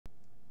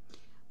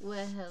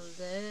Well,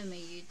 hello, my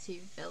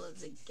YouTube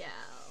fellas and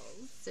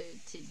gals. So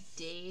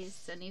today's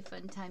Sunny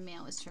Fun Time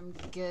Mail is from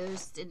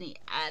Ghost in the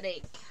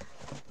Attic.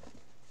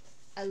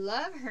 I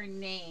love her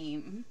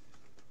name.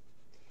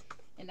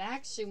 And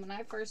actually, when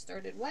I first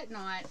started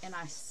Whatnot and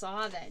I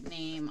saw that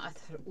name, I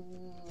thought,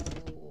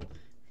 ooh,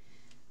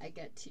 I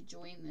got to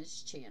join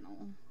this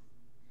channel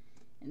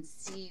and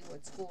see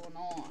what's going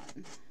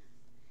on.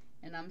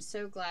 And I'm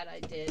so glad I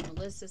did.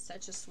 Melissa's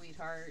such a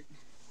sweetheart.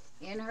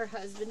 And her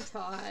husband,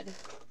 Todd.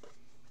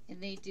 And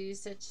they do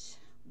such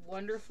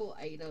wonderful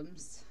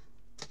items.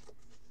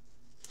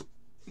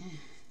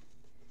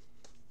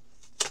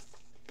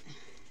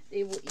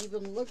 They will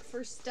even look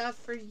for stuff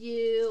for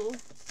you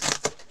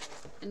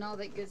and all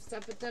that good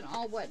stuff. But then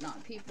all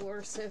Whatnot people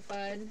are so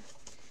fun.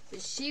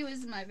 But she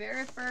was my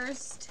very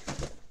first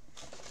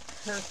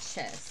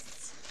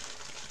purchase.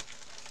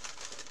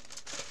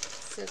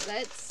 So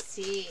let's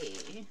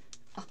see.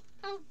 Oh,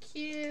 how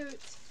cute.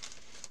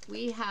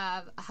 We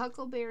have a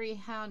Huckleberry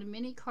Hound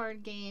mini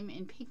card game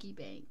and Piggy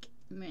Bank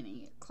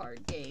mini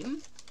card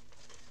game.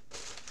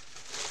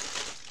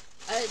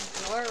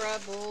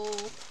 Adorable.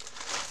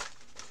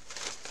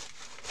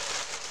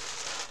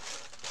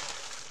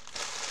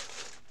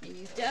 And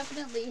you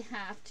definitely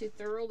have to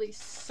thoroughly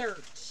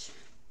search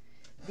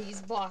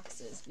these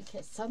boxes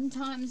because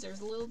sometimes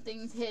there's little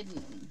things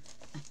hidden.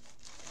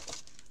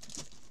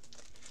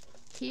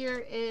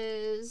 Here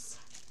is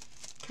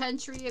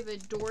Country of a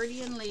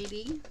Dordian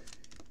Lady.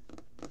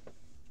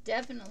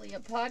 Definitely a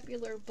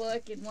popular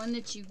book and one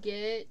that you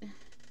get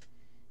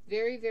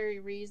very,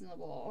 very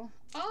reasonable.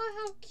 Oh,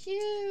 how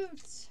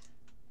cute.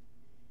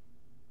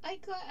 I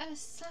got a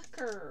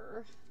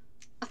sucker.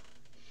 And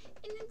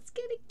it's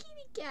got a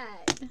kitty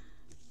cat.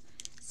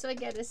 So I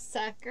got a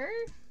sucker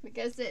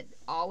because it's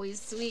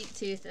always sweet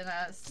toothing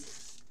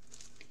us.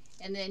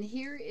 And then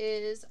here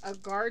is a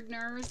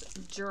gardener's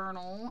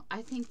journal.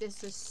 I think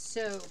this is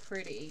so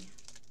pretty.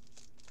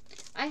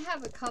 I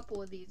have a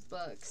couple of these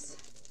books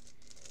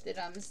that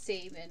I'm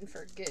saving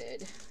for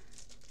good.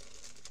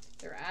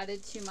 They're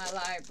added to my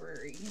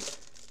library.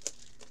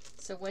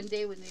 So one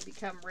day when they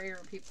become rare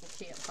and people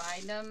can't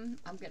find them,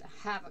 I'm going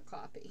to have a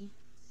copy.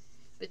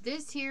 But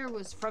this here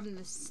was from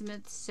the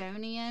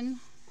Smithsonian.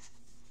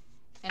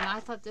 And I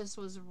thought this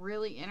was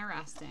really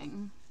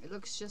interesting. It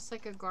looks just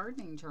like a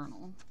gardening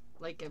journal.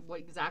 Like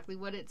exactly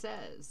what it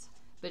says.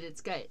 But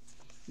it's got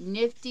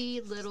nifty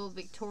little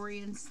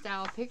Victorian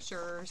style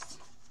pictures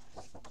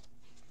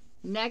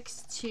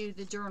next to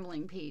the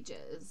journaling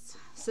pages.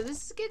 So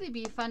this is going to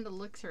be fun to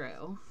look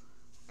through.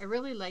 I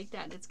really like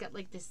that. It's got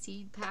like the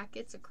seed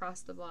packets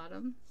across the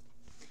bottom.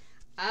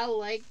 I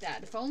like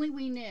that. If only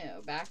we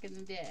knew back in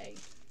the day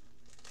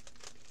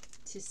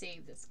to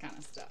save this kind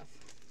of stuff.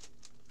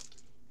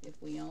 If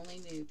we only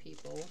knew,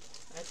 people.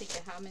 I think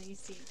of how many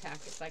seed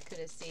packets I could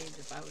have saved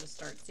if I would have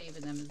started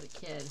saving them as a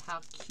kid.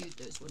 How cute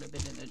those would have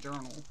been in a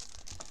journal.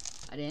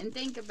 I didn't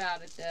think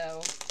about it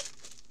though.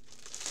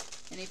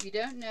 And if you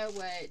don't know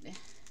what,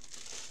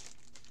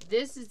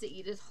 this is the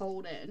Edith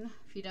Holden.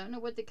 If you don't know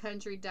what the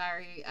Country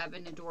Diary of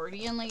an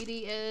Edwardian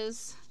Lady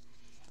is,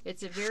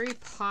 it's a very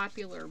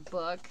popular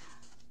book.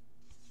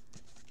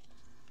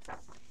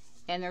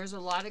 And there's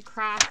a lot of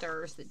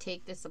crafters that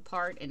take this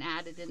apart and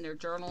add it in their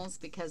journals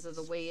because of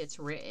the way it's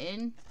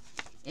written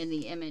and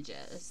the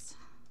images.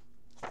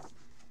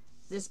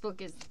 This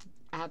book is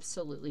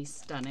absolutely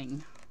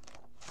stunning.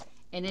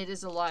 And it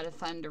is a lot of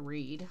fun to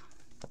read.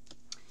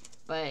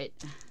 But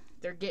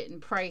they're getting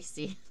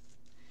pricey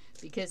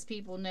because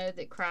people know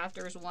that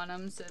crafters want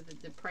them, so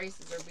that the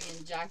prices are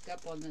being jacked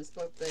up on this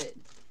book. But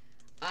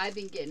I've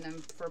been getting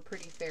them for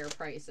pretty fair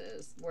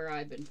prices where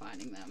I've been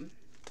finding them.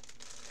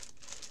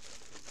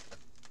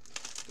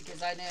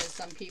 Because I know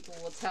some people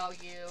will tell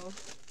you,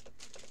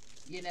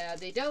 you know,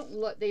 they don't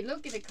look, they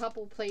look at a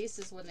couple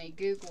places when they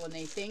Google and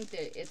they think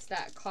that it's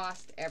that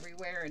cost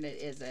everywhere, and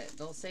it isn't.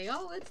 They'll say,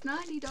 oh, it's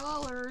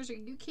 $90 or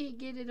you can't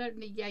get it.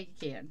 Yeah, you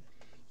can.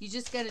 You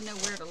just got to know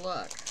where to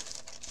look.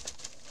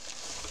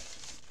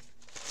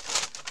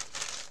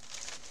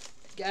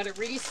 Got to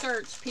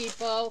research,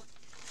 people.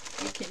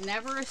 You can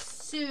never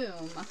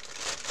assume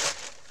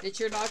that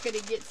you're not going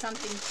to get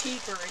something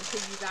cheaper until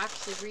you've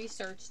actually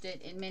researched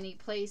it in many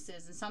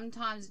places. And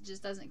sometimes it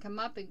just doesn't come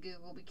up in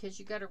Google because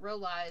you got to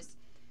realize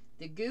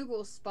the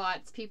Google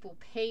spots, people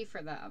pay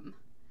for them.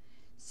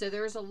 So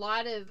there's a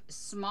lot of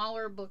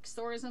smaller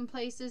bookstores and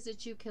places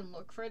that you can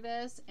look for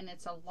this, and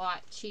it's a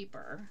lot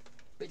cheaper.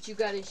 But you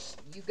got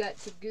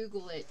to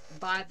Google it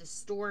by the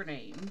store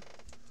name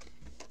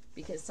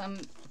because some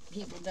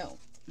people don't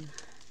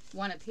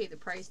want to pay the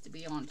price to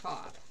be on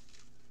top.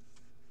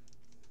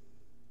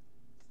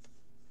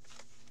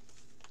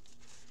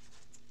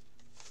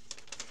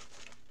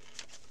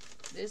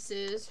 This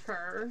is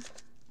her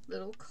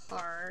little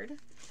card.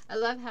 I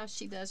love how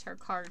she does her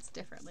cards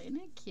differently. Isn't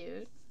it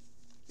cute?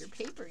 Your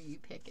paper you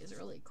pick is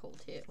really cool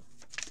too.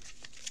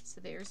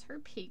 So there's her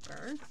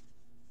paper.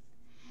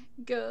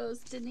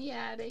 Ghost in the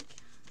Attic.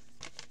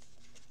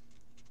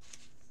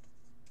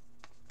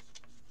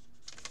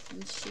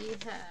 And she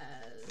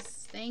has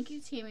does. Thank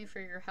you, Tammy, for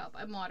your help.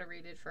 I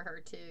moderated for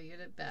her, too. You're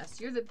the best.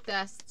 You're the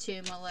best,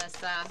 too,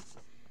 Melissa.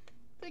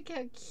 Look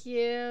how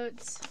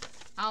cute.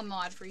 I'll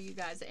mod for you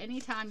guys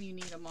anytime you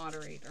need a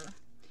moderator.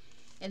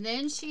 And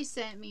then she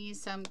sent me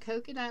some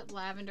coconut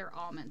lavender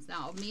almonds.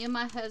 Now, me and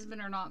my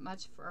husband are not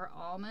much for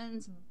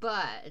almonds,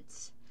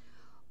 but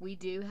we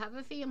do have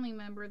a family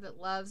member that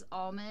loves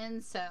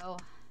almonds, so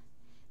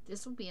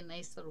this will be a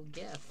nice little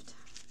gift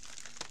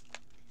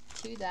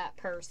to that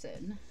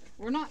person.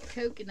 We're not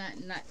coconut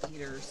nut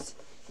eaters.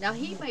 Now,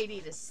 he might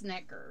eat a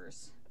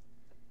Snickers,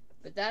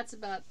 but that's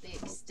about the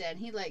extent.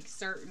 He likes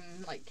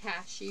certain, like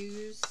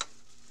cashews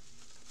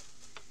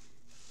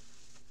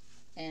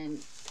and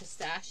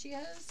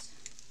pistachios,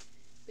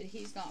 but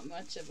he's not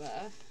much of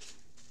a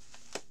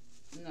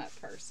nut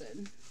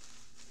person.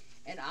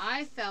 And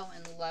I fell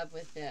in love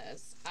with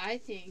this. I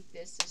think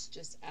this is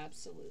just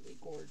absolutely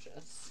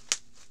gorgeous.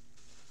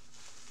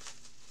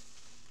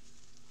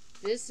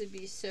 This would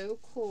be so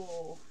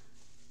cool.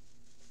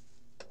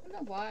 I don't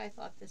know why I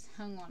thought this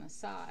hung on a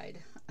side.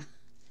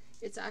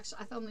 It's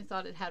actually, I only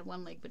thought it had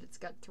one leg, but it's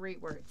got three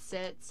where it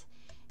sits.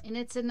 And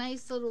it's a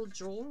nice little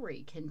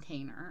jewelry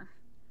container.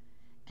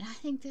 And I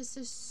think this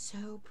is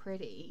so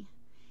pretty.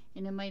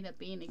 And it might end up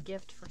being a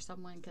gift for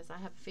someone because I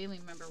have a family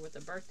member with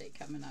a birthday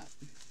coming up.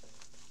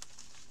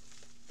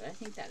 But I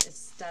think that is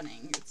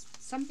stunning. It's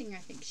something I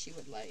think she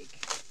would like.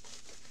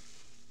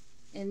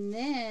 And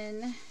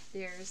then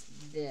there's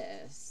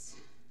this.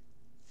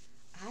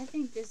 I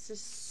think this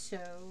is so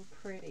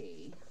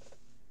pretty.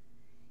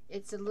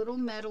 It's a little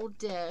metal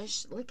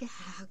dish. Look at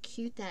how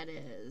cute that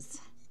is.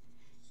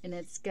 And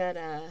it's got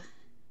a...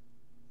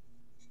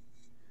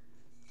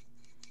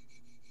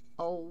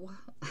 Oh.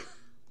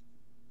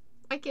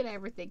 I can't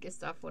ever think of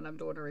stuff when I'm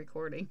doing a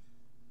recording.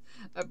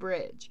 A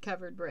bridge.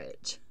 Covered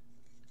bridge.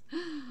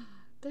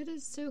 That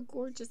is so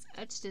gorgeous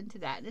etched into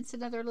that. And it's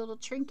another little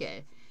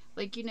trinket.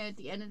 Like, you know, at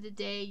the end of the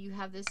day, you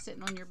have this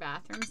sitting on your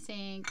bathroom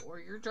sink or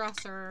your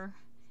dresser.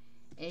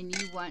 And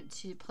you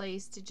want a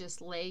place to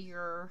just lay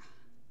your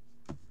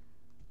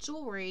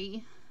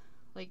jewelry,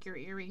 like your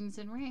earrings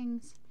and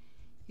rings.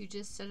 You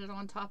just set it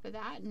on top of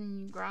that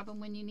and you grab them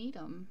when you need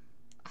them.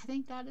 I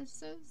think that is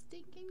so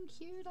stinking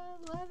cute.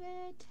 I love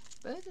it.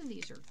 Both of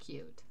these are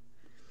cute.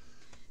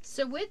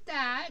 So with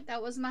that,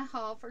 that was my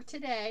haul for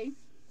today.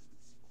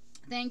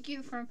 Thank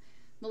you from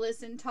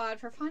Melissa and Todd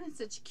for finding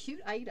such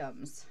cute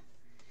items.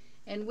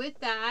 And with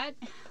that,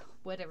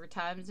 whatever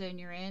time zone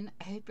you're in,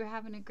 I hope you're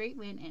having a great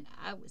one, and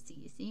I will see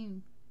you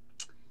soon.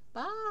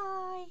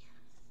 Bye.